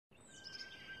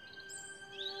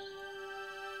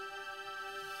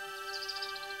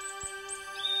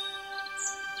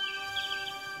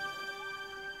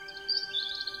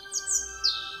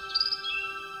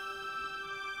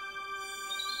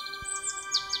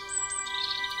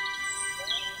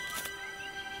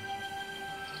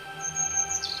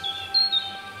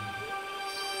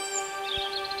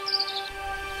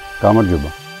გამარჯობა.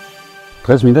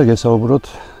 დღეს მინდა გესაუბროთ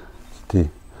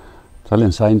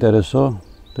ძალიან საინტერესო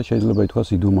და შეიძლება ითქვას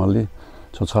იდუმალი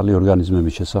ცოცხალი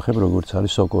ორგანიზმების შესახებ, როგორც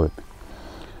არის სოკოები.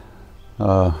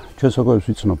 ჩვენ სოკოებს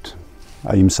ვიცნობთ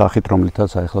იმ სახით, რომლითაც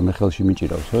ახლა მე ხელში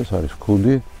მიჭირავს, ეს არის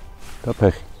ქუდი და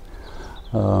ფეხი.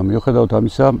 მიუხედავად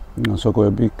ამისა,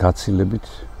 სოკოები გაცილებით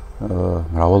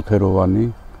მრავალფეროვანი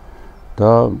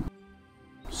და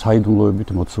საიდუმლოებით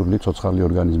მოცული ცოცხალი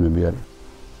ორგანიზმები არის.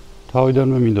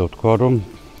 თავიდანვე მინდა ვთქვა, რომ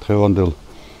დღევანდელ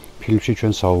ფილმში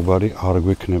ჩვენ საუბარი არ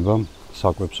გვექნება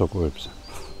საკვებ სოკოებზე.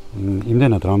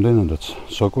 იმდენად, რამდენადაც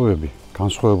სოკოები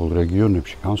განსხვავებულ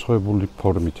რეგიონებში, განსხვავებული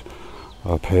ფორმით,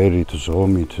 ფერით,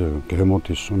 ზომით,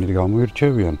 გემოთის სუნით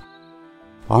გამოირჩევიან.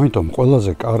 ამიტომ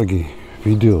ყველაზე კარგი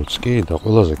ვიდეოც კი და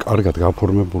ყველაზე კარგად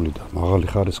გაფორმებული და მაღალი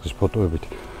ხარისხის ფოტოებით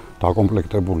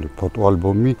დაკომპლექტებული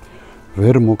ფოტოალბომი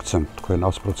ვერ მოგცემ თქვენ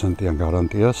 100%-იან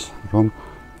გარანტიას, რომ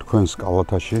თქვენს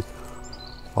კალათაში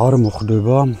არ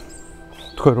მოხდება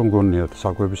თქვენ რომ გონიათ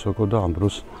საკვების სოკო და ამ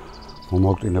დროს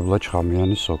მომაკვდინებლად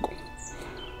შხამიანი სოკო.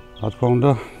 რა თქმა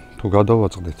უნდა, თუ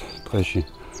გადავაწყდით დღეში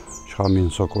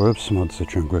შხამიან სოკოებს, მათზე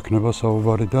ჩვენ გვექნება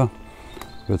საუბარი და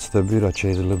ვეცდები, რაც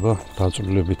შეიძლება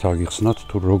დაწვრილებით აგიხსნათ,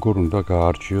 თუ როგორ უნდა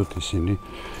გაარჩიოთ ისინი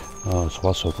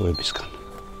სხვა სოკოებისგან.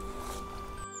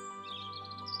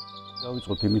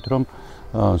 დავიწყოთ იმით, რომ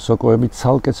სოკოები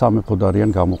ცალკე სამეფოდ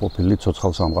არიან გამოყოფილი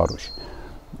ცოცხალ სამყაროში.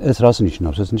 ეს რას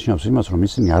ნიშნავს? ეს ნიშნავს იმას, რომ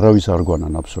ისინი არავის არ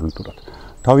გვანან აბსოლუტურად.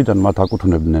 თავიდან მათ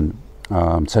აკუთვნებდნენ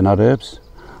მცენარეებს,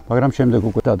 მაგრამ შემდეგ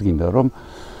უკვე დადგინდა, რომ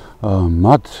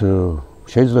მათ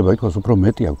შეიძლება ითქვას უფრო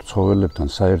მეტი აქვთ ცხოველებთან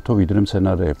საერთო ვიდრე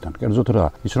მცენარეებთან. კერძოდ რა,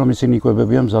 ის რომ ისინი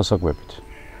იკვებებიან მზასაკვებით.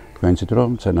 თქვენ იცით, რომ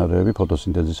მცენარეები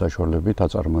ფოტოსინთეზის საშუალებით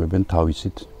აწარმოებენ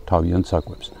თავიანთ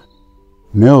საკვებს.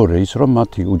 მეორე ის, რომ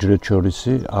მათი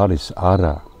უჯრედშორისი არის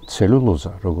არა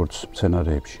ცელულოზა, როგორც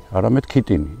მცენარეებში, არამედ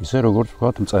ქიტინი, ისე როგორც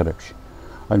ვთქვათ მწერებში.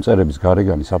 აი მწერების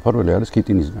გარეგანი საფარველი არის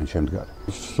ქიტინისგან შემდგარი.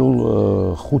 სულ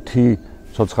 5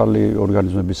 ცოცხალი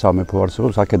ორგანიზმების სამეფო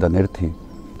არსებობს, აქედან ერთი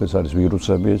ეს არის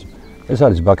ვირუსები, ეს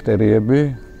არის ბაქტერიები,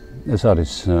 ეს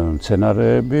არის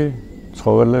მცენარეები,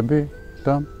 ცხოველები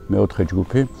და მეოთხე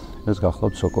ჯგუფი ეს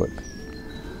გახლავთ სოკოები.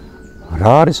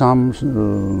 რა არის ამ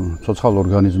ცოცხალ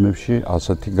ორგანიზმებში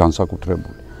ასეთი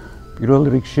განსაკუთრებული? პირველ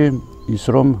რიგში ის,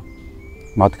 რომ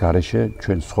მათ გარეშე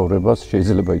ჩვენ ცხოვრებას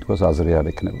შეიძლება ითქვას აზრი არ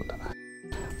ექნებოდა.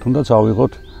 თუნდაც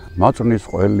ავიღოთ მაწვნის,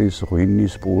 ყველის,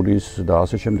 ღვინის, პურის და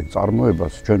ასე შემდეგ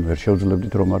წარმოებას ჩვენ ვერ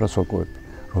შევძლებდით, რომ არა სოკოები,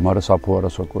 რომ არა საფუარა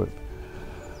სოკოები.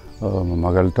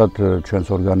 მაგალითად, ჩვენს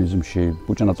ორგანიზმში,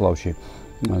 ბუჩქნაწლავში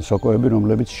სოკოები,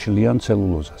 რომლებიც შლიან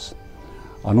ცელულოზას.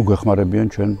 ანუ გვეხმარებიან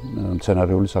ჩვენ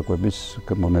მცენარეული საკვების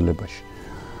მონელებაში.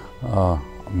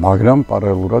 მაგრამ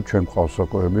პარალელურად ჩვენ გვყავს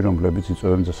სოკოები, რომლებიც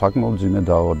იწვევენ საკმაოდ მძიმე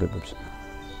დაავადებებს.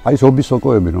 აი ეს ობის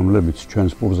სოკოები, რომლებიც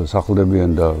ჩვენს პურზე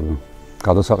სახლდებიან და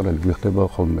გადასაყრელი გვიხდება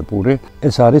ხოლმე პური,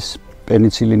 ეს არის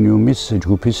პენიცილინიუმის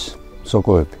ჯგუფის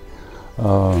სოკოები.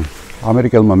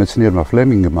 ამერიკელმა მეცნიერმა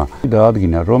ფლემინგმა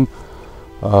დაადგინა, რომ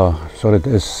სწორედ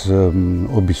ეს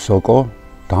ობის სოკო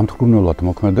დამთვრუნებლად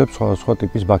მოქმედებს სხვა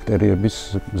ტიპის ბაქტერიების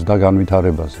ზრდა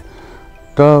განვითარებაზე.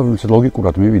 და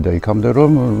ლოგიკურად მივიდა იქამდე,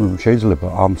 რომ შეიძლება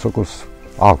ამ სოკოს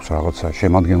აქვს რაღაცა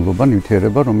შემადგენლობა,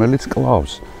 ნივთიერება, რომელიც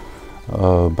კლავს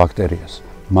ბაქტერიას.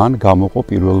 მან გამოყო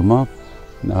პირველმა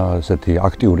ესეთი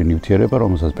აქტიური ნივთიერება,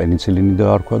 რომელსაც პენიცილინი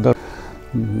დაარქვა და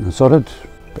სწორედ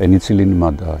პენიცილინმა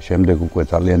და შემდეგ უკვე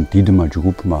ძალიან დიდმა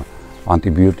ჯგუფმა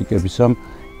ანტიბიოტიკებისამ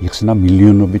იხსნა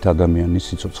მილიონობით ადამიანის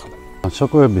სიცოცხლე.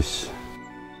 სოკოების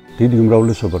დიდი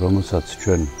უმრავლესობა, რომელსაც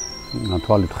ჩვენ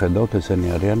თვალით ხედავთ, ესენი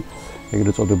არიან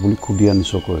ეგრეთ წოდებული ქუდიანი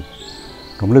სოკოები,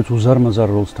 რომლებიც უზარმაზარ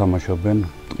როლს თამაშობენ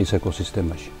ტყის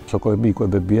ეკოსისტემაში. სოკოები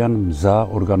იკვებებიან მზა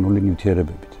ორგანული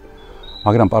ნივთიერებებით,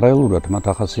 მაგრამ პარალელურად მათ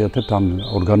ახასიათებთ ამ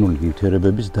ორგანული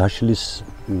ნივთიერებების დაშლის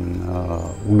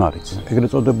უნარიც.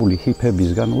 ეგრეთ წოდებული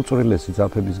ჰიფებისგან, უწვრილესი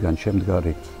ძაფებისგან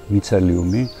შემდგარი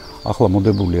მიცელიუმი ახლა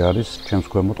მოდებული არის ჩემს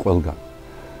ქვემოთ ყველგან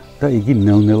და იგი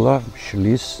ნელ-ნელა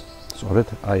შლის სწორედ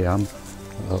აი ამ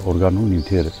ორგანულ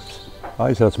ნივთიერებებს.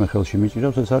 აი ეს რაც მე ხელში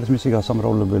მიჭირავს, ეს არის მისი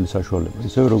გასამრავლებელი საშუალება.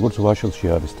 ისევე როგორც ვაშელში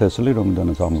არის თესლი,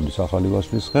 რომლიდანაც ამოდის ახალი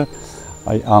ვაშლისხე,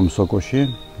 აი ამ სოკოში,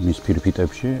 მის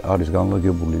ფირფიტებში არის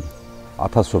განლაგებული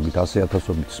ათასობით,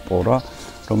 100.000 სპორა,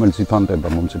 რომელიც იფანტება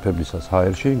მომწიფებისას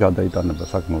ჰაერში, გადაიტანება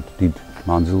საკმაოდ დიდ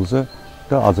მანძილზე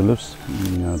და აძლევს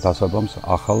დასაბამს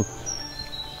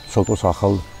სოკოს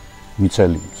ახალ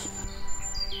მიცელიუმს.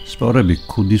 სპორები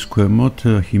ქუდის ქვემოთ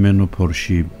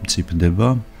ჰიმენოფორში მწიფდება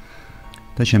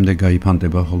და შემდეგ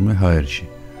გაიფანტება ხოლმე ჰაერში.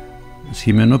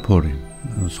 ჰიმენოფორი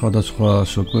სხვადასხვა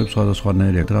სოკოებს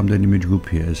სხვადასხვანაირი აქვს, რამდენიმე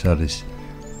ჯგუფია, ეს არის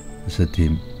ესეთი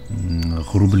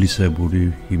ღრუბლისებური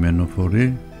ჰიმენოფორი,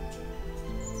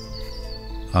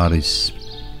 არის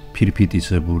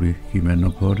ფირფიტისებური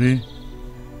ჰიმენოფორი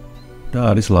და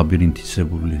არის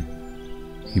ლაბირინთისებული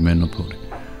ჰიმენოფორი.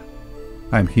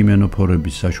 Აი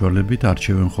ჰიმენოფორების საშუალებით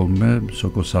არჩევენ ხოლმე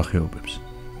სოკოს სახეობებს.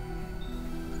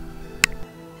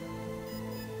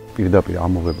 პირდაპირ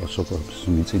ამოღება სოკოების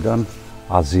მიწიდან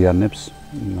აზიანებს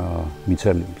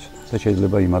მიცელიუმს და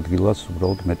შეიძლება იმ ადგილას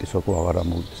უბრალოდ მეტი სოკო აღარ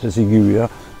ამოვიდეს. ეს იგივეა,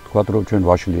 თქვათ რომ ჩვენ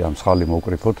ვაშლი ამ მსხალი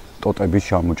მოვკრიფოთ ტოტების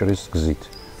ჩამოჭრის გზით.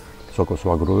 სოკოს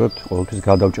ვაგროვებთ, ყოველთვის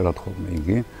გადავჭრათ ხოლმე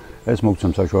იგი. ეს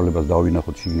მოგცემ საშუალებას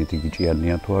დავინახოთ შიგნით იგი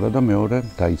ჭიანია თუ არა და მეორე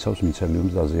დაიცავს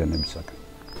მიცელიუმს დაზიანებისაკენ.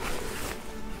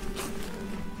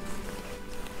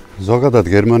 ზოგადად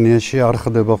გერმანიაში არ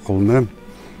ხდება ხოლმე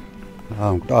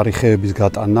მკვდარი ხეების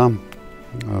გატანა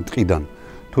ტყიდან.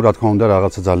 თუ რა თქმა უნდა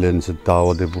რაღაცა ძალიან ისე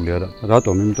დაავადებული არა.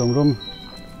 რატომ? იმიტომ რომ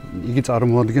იგი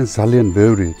წარმოადგენს ძალიან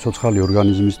ბევრი ცოცხალი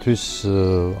ორგანიზმისთვის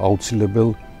აუცილებელ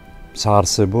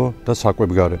საარსებო და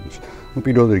საკვებგარემოს.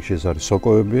 პირველ რიგში ეს არის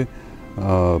სოკოები,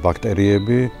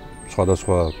 ბაქტერიები,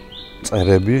 სხვადასხვა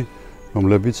მწერები,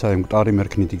 რომლებიც აი მკვდარი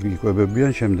მერქნით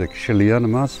იკვებებიან, შემდეგ შლიან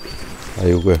მას,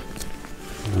 აი უკვე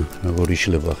როგორი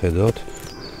შლება ხედავთ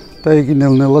და იგი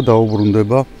ნელ-ნელა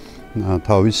დაუბრუნდება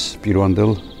თავის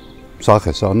პირვანდელ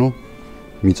სახეს, ანუ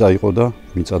მიწა იყო და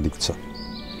მიწად იქცა.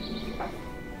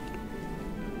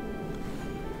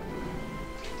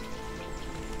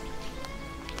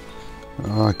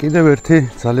 კიდევ ერთი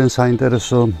ძალიან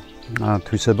საინტერესო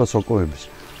თვისება სოკოების.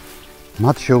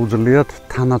 მათ შეუძლიათ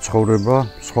თანაცხოვრება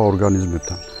სხვა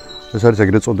ორგანიზმებთან. ეს არის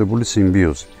ეგრეთ წოდებული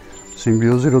სიმბიოზი.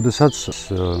 სიმბიოზი, როდესაც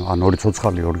ან ორი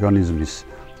ცოცხალი ორგანიზმის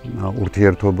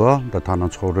ურთიერთობა და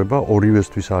თანაცხოვრება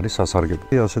ორივესთვის არის სასარგებლო.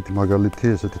 ასეთი მაგალითი,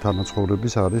 ესეთი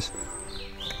თანაცხოვრების არის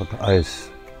აი ეს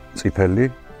წიფელი,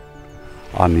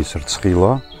 ან ის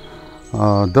რცხილა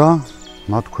და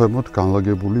მათ ქვემოთ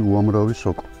განლაგებული უამრავი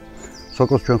სოკო.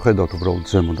 სოკოს ჩვენ ხედავთ უბრალოდ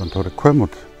ზემოდან, თორე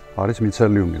ქვემოთ არის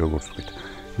მიცელიუმი, როგორც ვთქვით.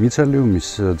 მიცელიუმის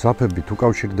ძაფებით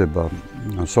უკავშირდება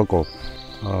სოკო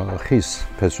ხის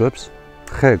ფესვებს,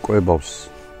 ხე კვებავს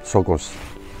სოკოს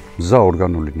მზა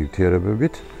ორგანული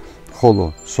ნივთიერებებით, ხოლო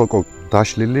სოკო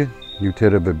დაშლილი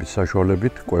ნივთიერებების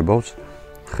საშუალებით კვებავს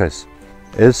ხეს.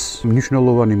 ეს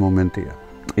მნიშვნელოვანი მომენტია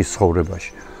ტყის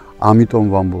ცხოვრებაში. ამიტომ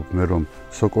ვამბობ მე, რომ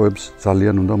სოკოებს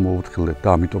ძალიან უნდა მოუფრთხილდეთ და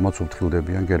ამიტომაც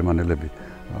უფრთხილდებიან გერმანელები.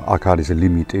 აქ არის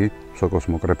ლიმიტი სოკოს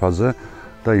მოკრეფაზე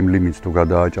და იმ ლიმიტს თუ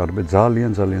გადააჭარბეთ,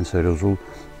 ძალიან სერიოზულ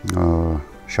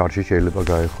შარში შეიძლება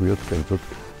გაეხვიოთ კერძოდ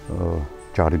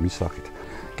ჯარიმის სახით.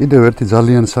 კიდევ ერთი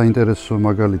ძალიან საინტერესო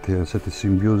მაგალითია ესეთი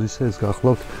სიმბიოზისა, ეს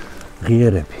გახლავთ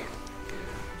ღიერები.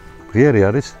 ღიერი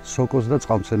არის სოკოს და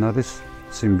წყალმცენარის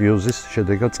სიმბიოზის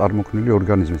შედეგად წარმოქმნილი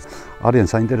ორგანიზმი. არიან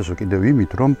საინტერესო კიდევ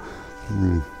იმით, რომ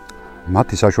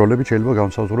მათი საშუალებით შეიძლება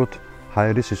განსაზღვროთ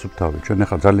ჰაერის სისუფთავი. ჩვენ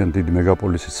ახლა ძალიან დიდი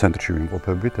მეგაპოლისის ცენტრში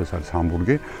ვიმყოფებით, ეს არის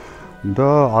ჰამბურგი და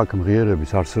აქ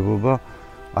მღიერების არსებობა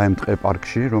აი ამ ტყე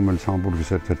პარკში, რომელიც ჰამბურგის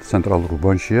ერთ-ერთი ცენტრალურ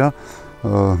უბანშია,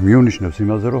 მიანიშნებს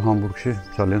იმაზე, რომ ჰამბურგში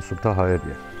ძალიან სუფთა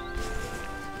ჰაერია.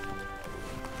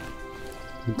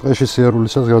 ტყეში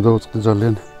სიარულისას გადავაწყდი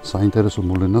ძალიან საინტერესო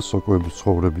მოვლენას სოკოების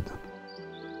ცხოვრებიდან.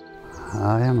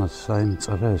 აი ამას აი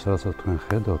მწერეს, რასაც თქვენ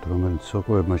ხედავთ, რომელიც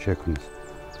სოკოებმა შექმნეს.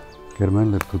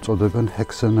 გერმანელები უწოდებენ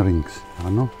Hexen Rings,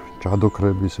 ანუ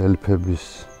ჯადოქრების, ელფების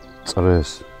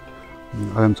წრეს.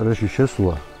 აი ამ წრეში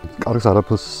შესვლა კარგს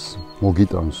არაფერს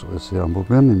მოგიტანს, ესე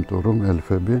ამბობენ, იმიტომ რომ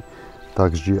ელფები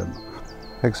დაგსჯიან.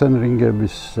 Hexen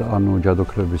Ring-ების, ანუ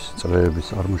ჯადოქრების წრეების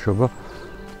წარმოშობა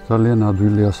ძალიან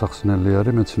ადვილი ასახსნელი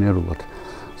არის მეცნიერულად.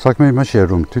 საქმე იმაშია,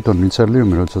 რომ თვითონ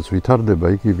მიცელიუმი, როდესაც ვითარდება,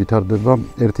 იგი ვითარდება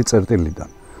ერთი წერტილიდან.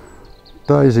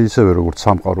 და ეს ისევე როგორც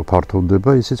სამყარო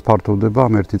ფართოვდება, ისიც ფართოვდება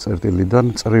ამ ერთი წერტილიდან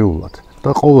წრიულად. და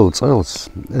ყოველ წელს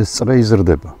ეს წრე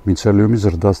იზრდება მიცელიუმის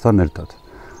ზრდასთან ერთად.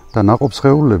 და ნაყოფ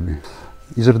სხეულები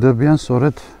იზრდებიან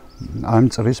სწორედ ამ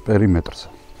წრის პერიმეტრზე.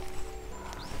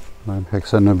 ამ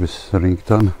ჰექსენების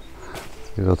რინგთან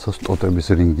რაღაცა ტოტების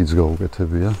რინგიც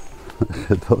გაუკეთებია.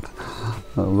 ხედავთ,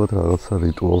 ალბათ რაღაცა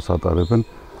რიტუალს ატარებენ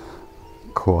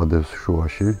ქოადებს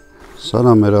შუაში.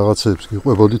 სანამ მე რაღაცებს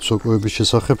გიყვებოდით სოკოების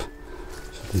შესახებ,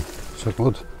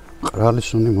 საკმაოდ ყრალი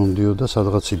სუნი მომდიოდა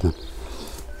სადღაციდან.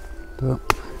 და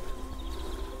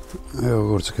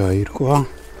როგორც გაირკვა,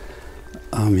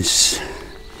 ამის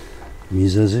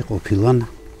მიზეზი ყოფილან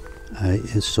აი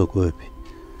ეს სოკოები.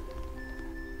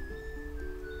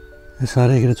 ეს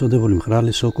არის ეგრეთ წოდებული მყრალი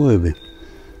სოკოები.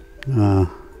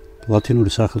 ლათინური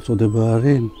სახელწოდება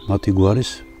არის მათი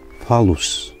გვარის ფალუს.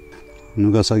 ნუ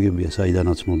გასაგებია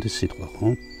საიდანაც მოდის სიტყვა, ხო?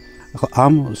 ახლა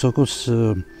ამ სოკოს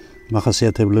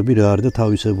მახასიათებლები რა არის და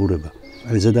თავისებურება.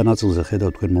 აი ზედა ნაწილზე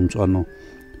ხედავთ თქვენ მომწვანო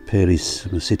ფერის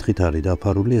სითხით არის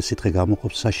დაფარული, ეს სითხე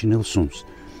გამოყოფს საშინელ სუნს,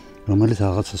 რომელიც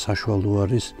რაღაცა საშუალო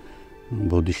არის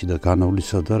ბოდიში და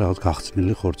განავლისა და რაღაც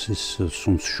გახსნილი ხორცის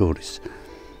სუნს შორის.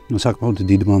 საკმაოდ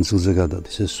დიდ მანძილზე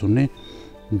გადადის ეს სუნი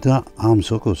და ამ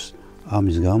სოკოს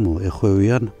ამის გამო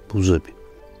ეხვევიან ბუზები.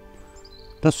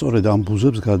 და სწორედ ამ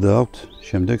ბუზებს გადააქვთ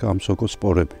შემდეგ ამ სოკოს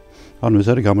სპორები. ანუ ეს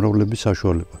არის გამრავლების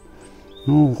საშუალება.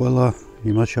 ყველა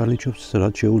იმას შალიჩობს,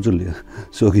 რაც შეუძლია.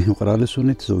 ზოგი მყრალი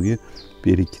სუნით, ზოგი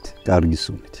პირიქით, კარგი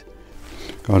სუნით.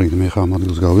 კარგი, მე ხა ამ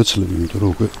ადგილს გავეცლებ, იმიტომ რომ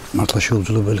უკვე მართლა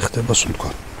შეუძლებელი ხდება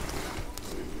სუნთქვა.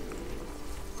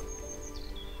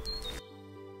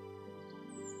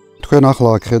 თქვენ ახლა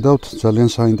აქ ხედავთ ძალიან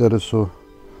საინტერესო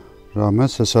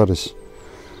რამეს, ეს არის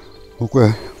უკვე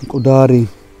მკვდარი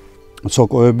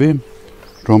სოკოები,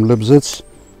 რომლებზეც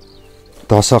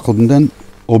დასახლდნენ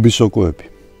ობისოკოები.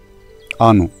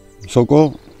 ანუ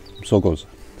სოკოზე.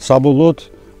 საბოლოოდ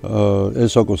ეს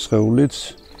სოკოს სხეულიც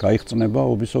გაიხსნება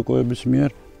ობისოკოების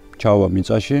მიერ, ჩავა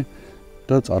მიწაში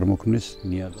და წარმოქმნის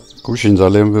ნიადაგს. გუშინ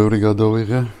ძალიან ბევრი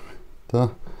გადავიღე და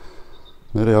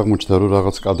მე აღმოჩნდა რომ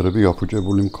რაღაც კადრები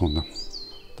გაფუჭებული მქონდა.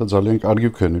 და ძალიან კარგი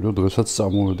ვქენი რომ დღესაც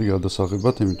წამოვედი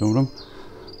გადასაღებად, იმიტომ რომ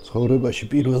ცხოვრებაში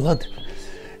პირველად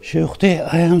შევხვდი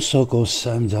აი ამ სოკოს,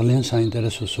 ამ ძალიან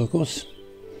საინტერესო სოკოს.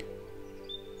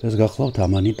 ეს გახლავთ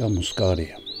ამანიტა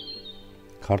მუსკარია.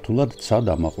 ქართულად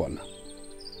ცადამაყვანა.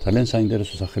 ძალიან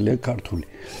საინტერესო სახელია ქართული.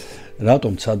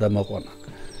 რატომ ცადამაყვანა?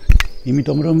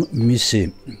 იმიტომ რომ მისი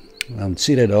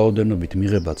მცირე რაოდენობით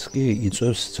მიღებაც კი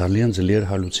იწვევს ძალიან ძლიერ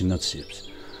ჰალუცინაციებს.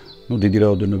 დიდი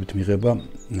რაოდენობით მიღება,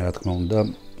 რა თქმა უნდა,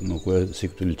 უკვე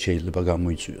სიკვდილით შეიძლება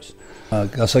გამოიწვიოს.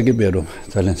 გასაგებია რომ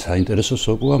ძალიან საინტერესო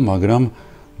სოკოა, მაგრამ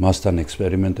მასთან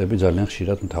ექსპერიმენტები ძალიან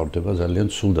ხშირად მთავრდება ძალიან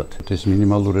ცუდად. ეს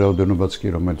მინიმალური რაოდენობაც კი,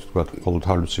 რომელიც თქვა, მხოლოდ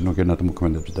ჰალუცინოგენად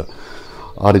მოქმედებს და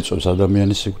არ იწვევს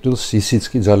ადამიანის სიკვდილს, ისიც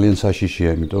კი ძალიან საშიშია,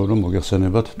 იმიტომ რომ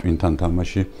მოგეხსენებათ ტვინთან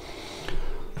თამაში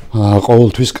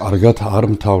ყოველთვის კარგად არ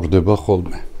მთავრდება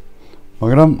ხოლმე.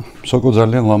 მაგრამ სოკო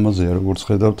ძალიან ლამაზია, როგორც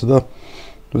ხედავთ და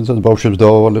თუნდაც ბავშვებს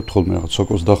დავავალებთ ხოლმე რაღაც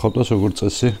სოკოს დახატვას, როგორც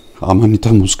წესი,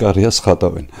 ამანიტა მუსკარიას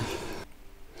ხატავენ.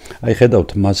 აი ხედავთ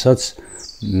მასაც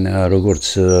როგორც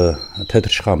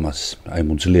თეთრ შხამას, აი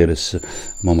მოძლიერეს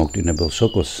მომაკვდინებელ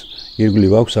სოკოს,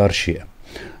 ირგვლივ აქვს არშია.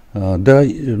 და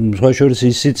სხვა შორის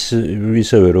ისიც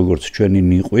ისევე როგორც ჩვენი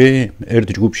ნიყვი, ერთ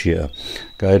ჯგუფშია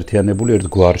გაერთიანებული, ერთ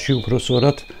გვარში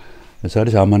უბრალოდ ეს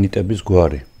არის ამანიტების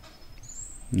გვარი.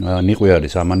 ნიყვი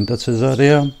არის ამანიტა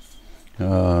ცეზარეა,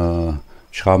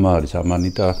 შხამა არის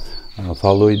ამანიტა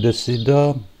ფალოიდესი და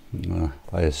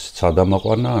აი ეს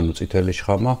ცადამაყვანა, ანუ წითელი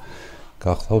შხამა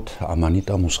გახლავთ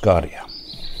ამანიტა მუსკარია.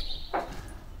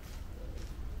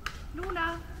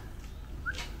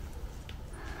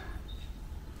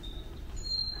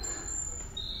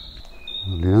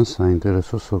 ძალიან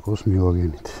საინტერესო სოკოს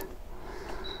მივაგენით.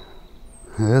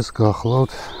 ეს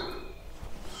გახლავთ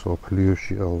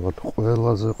სოფლიოში ალბათ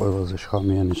ყველაზე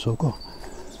შხამიანი სოკო.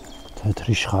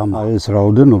 თეთრი შხამა. აი ეს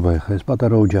რაოდენობა, ეხლა ეს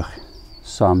პატარა ოჯახი.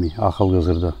 3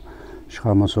 ახალგაზრდა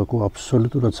შხამა სოკო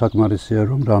აბსოლუტურად საკმარისია,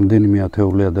 რომ რამდენიმე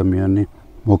ათეული ადამიანი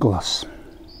მოკლას.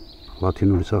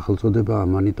 ლათინური სახელწოდება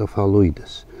ამანიტა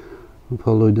ფალოიდეს.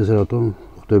 ფალოიდეს რატომ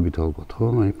ხვდებით ალბათ, ხო?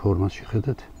 აი ფორმას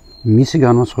შეხედეთ. მისი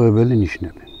განმასხვავებელი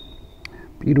ნიშნები.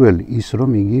 პირველი ის, რომ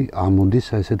იგი ამოდის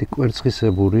აი ესეთი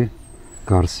კვერცხისებური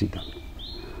გარსიდან.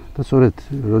 და სწორედ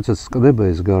როდესაც წყდება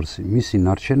ეს გარსი, მისი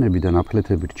ნარჩენები და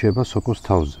ნაფლეთები რჩება სოკოს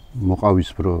თავზე.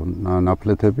 მოყავისფრო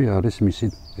ნაფლეთები არის მისი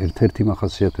ერთ-ერთი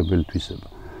მახასიათებელი თვისება.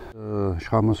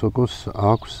 შხამა სოკოს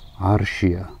აქვს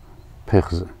არშია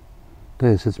ფეხზე და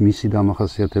ესეც მისი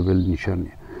დამახასიათებელი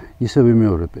ნიშანია. ისე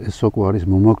ვიმეორებ, ეს სოკო არის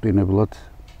მომაკვდინებლად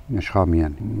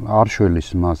შხამიანი. არ შველის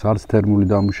მას, არც თერმული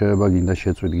დამუშავება, გინდა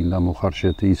შეწვით, გინდა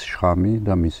მოხარშეთ, ის შხამი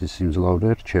და მისი სიმძლავრე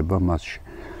რჩება მასში.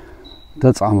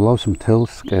 და წამლავს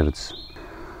მთელს კერძს.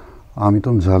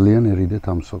 ამიტომ ძალიან ერიდეთ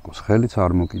ამ სოკოს. ხელიც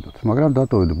არ მოკიდოთ, მაგრამ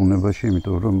დატოვეთ ბუნებაში,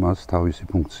 იმიტომ რომ მას თავისი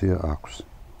ფუნქცია აქვს.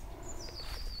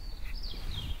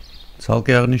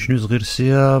 ცალკე აღნიშნვის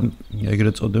ღირსია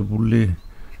ეგრეთ წოდებული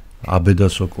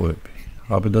აბედასოკოები.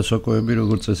 აბედასოკოები,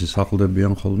 როგორც წესი,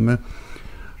 სახლდებიან ხოლმე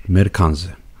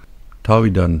მერქანზე.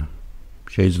 თავიდან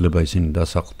შეიძლება ისინი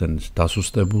დასახლდნენ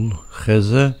დასუსტებულ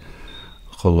ხეზე,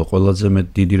 ხოლო ყველაზე მეტ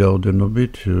დიდი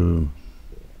რაოდენობით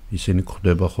ისინი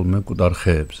გვხვდება ხოლმე მკვდარ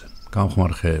ხეებზე,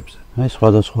 გამხმარ ხეებზე. აი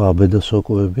სხვადასხვა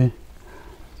აბედასოკოები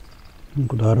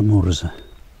მკვდარ მორზე.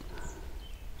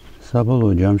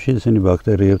 საბოლოო ჯამში ისინი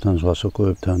ბაქტერიებთან, სხვა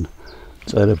სოკოებთან,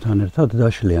 მწერებთან ერთად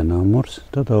დაშლიან ამ მორს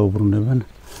და დაუბრუნებენ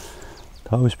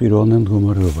თავის პირველ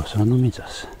მდგომარეობას, ანუ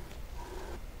მიწას.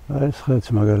 აი ეს ხეც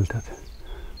მაგალითად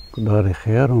მკვდარი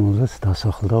ხეა, რომელზეც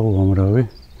დასახლდა უამრავი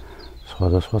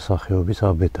სხვადასხვა სახეობის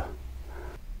აბედა.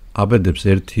 აბედებს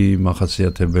ერთი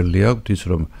მახასიათებელი აქვთ ის,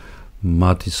 რომ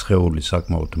მათი სხეული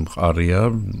საკმაოდ მყარია,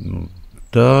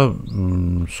 და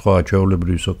სხვა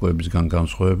ჩვეულებრივი სოკოებისგან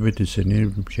განსხვავებით ისინი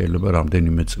შეიძლება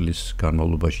რამდენიმე წლის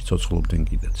განმავლობაში ცოცხლობდნენ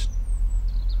კიდეც.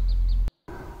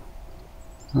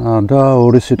 და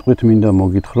ორი სიტყვით მინდა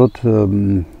მოგითხროთ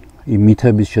იმ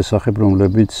მითების შესახებ,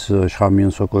 რომლებიც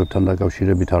შხამიან სოკოებთან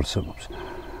დაკავშირებით არსებობს.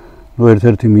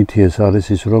 ერთ-ერთი მითი ეს არის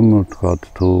ის, რომ თქვათ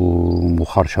თუ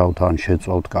მოხარშავთ ან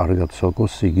შეწვავთ კარგად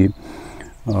სოკოს, იგი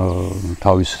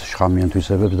თავის შხამიან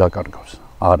თვისებებს დაკარგავს.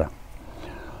 არა.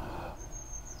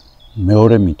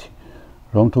 მეორე მითი,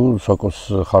 რომ თუ სოკოს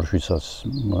ხარშვისას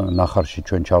ნახარში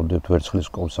ჩვენ ჩავდებთ ვერცხლის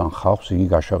კოვს ან ხავხს, იგი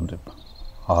გაშავდება.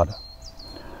 არა.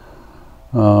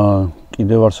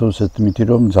 კიდევ არსებობს ეს მითი,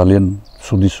 რომ ძალიან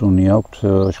ცუდი სუნი აქვთ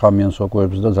შხამიან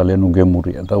სოკოებს და ძალიან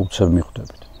უგემურია და უცებ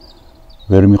მიხვდებით.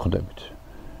 ვერ მიხვდებით.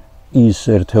 ის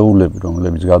ერთეულები,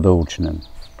 რომლებიც გადაურჩნენ,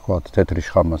 თქვათ, თეთრი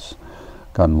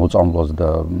შხამასგან მოწამვლას და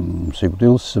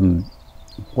სიკვდილს,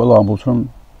 ყველა ამბობს, რომ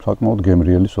საკმაოდ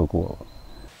გემრიელი სოკოა.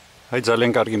 აი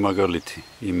ძალიან კარგი მაგალითი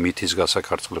იმ მითის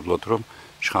გასაქარწყლებლად, რომ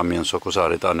შხამიან სოკოს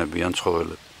არ ეტანებიან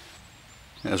ცხოველები.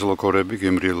 ეს ლოკორები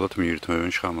გემრიელად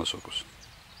მიირთმევენ შხამას სოკოს.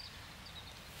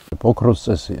 ოქროს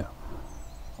წესია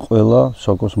ყველა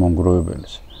სოკოს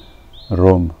მომგროვებელის,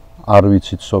 რომ არ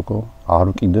ვიცით სოკო, არ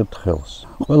ვკიდებთ ხელს.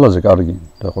 ყველაზე კარგი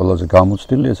და ყველაზე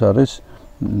გამოცდილი ეს არის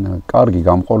კარგი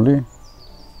გამყოლი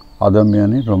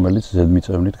ადამიანი, რომელიც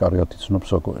ზედმიწევნით კარგად იცნობს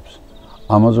სოკოებს.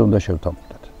 ამაზე უნდა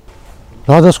შევთანხმდეთ.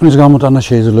 რადასკვნის გამოტანა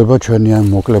შეიძლება ჩვენი ამ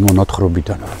მოკლე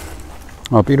მონათხრობიდან.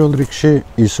 პირველ რიგში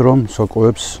ის, რომ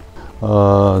სოკოებს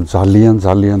ძალიან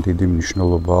დიდი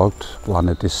მნიშვნელობა აქვთ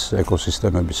პლანეტის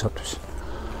ეკოსისტემებისათვის.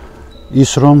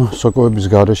 ის, რომ სოკოების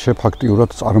გარეშე ფაქტიურად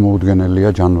წარმოუდგენელია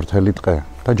ჯანმრთელი ტყე.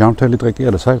 და ჯანმრთელი ტყე კი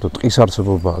არა, საერთოდ ტყის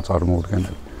არსებობაა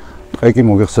წარმოუდგენელი. ტყე კი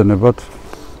მოგეხსენებათ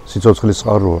სიცოცხლის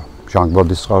წყაროა,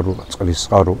 ჟანგბადის წყაროა, წყლის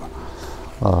წყაროა,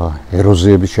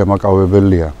 ეროზიების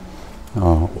შემაკავებელია,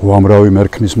 უამრავი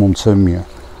მერქნის მომცემია.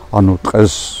 ანუ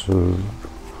ტყეს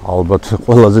ალბათ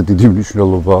ყველაზე დიდი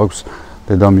მნიშვნელობა აქვს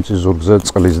დედამიწის ზურგზე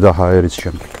წყლის და ჰაერის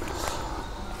შემდეგ.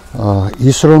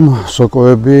 ის, რომ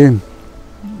სოკოები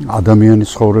ადამიანის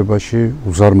ცხოვრებაში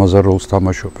უზარმაზარ როლს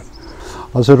თამაშობენ.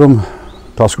 ასე რომ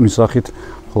დასკვნის სახით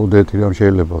მხოლოდ ერთი რამ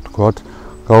შეიძლება ვთქვათ,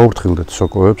 გაუფრთხილდეთ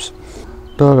სოკოებს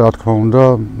და რა თქმა უნდა,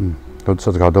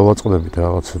 როდესაც გადავაწყდებით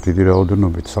რაღაც დიდი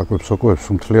რაოდენობით საკვებ სოკოებს,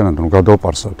 უმთლიანად რომ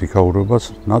გადავპარსავთ იქაურობას,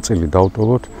 ნაწილი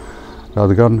დავტოვოთ,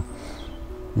 რადგან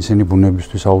ისინი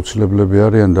ბუნებისთვის აუცილებლები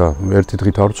არიან და ერთი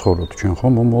დღით არ ვცხოვრობთ ჩვენ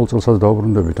ხომ მომავალ წელსაც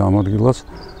დავბრუნდებით ამ ადგილას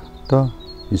და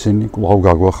ისინი კვლავ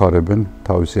გაგვახარებენ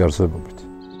თავისი არსებობით.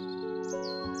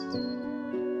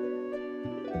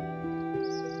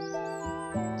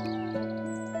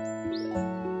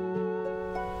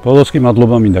 ბოლოს კი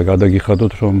მადლობა მინდა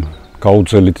გადაგიხადოთ, რომ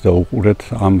გაუძელით და უყურეთ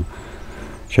ამ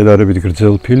შედარებით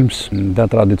გრძელ ფილმს და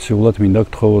ტრადიციულად მინდა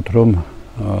გთხოვოთ, რომ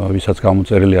ვისაც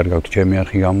გამოწერილი არ გაქვთ ჩემი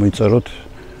არხი გამოიწეროთ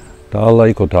და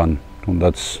ლაიქოთ ან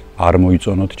თუნდაც არ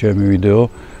მოიწონოთ ჩემი ვიდეო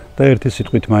და ერთი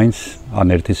სიტყვით მაინც ან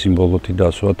ერთი სიმბოლოთი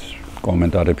დასვათ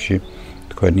კომენტარებში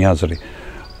თქვენი აზრი.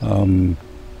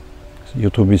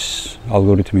 YouTube-ის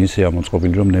ალგორითმი ისეა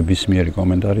მოწყობილი, რომ ნებისმიერი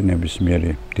კომენტარი,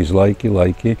 ნებისმიერი დიზლაიკი,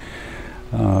 ლაიკი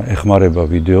ეხმარება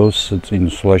ვიდეოს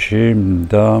წინსვლაში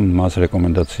და მას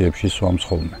რეკომენდაციებში სვამს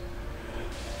ხოლმე.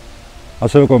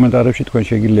 ასევე კომენტარებში თქვენ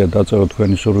შეგიძლიათ დაწეროთ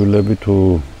თქვენი სურვილები თუ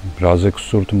რაზე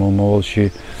გსურთ მომავალში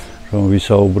რომ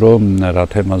ვისაუბრო, რა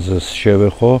თემაზე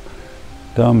შევეხო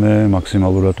და მე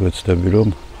მაქსიმალურად ვეცდები რომ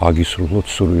აგისრულოთ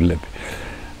სურვილები.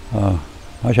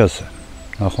 მაშასე,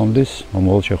 ნახვამდის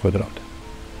მომავალ შეხვედრამდე.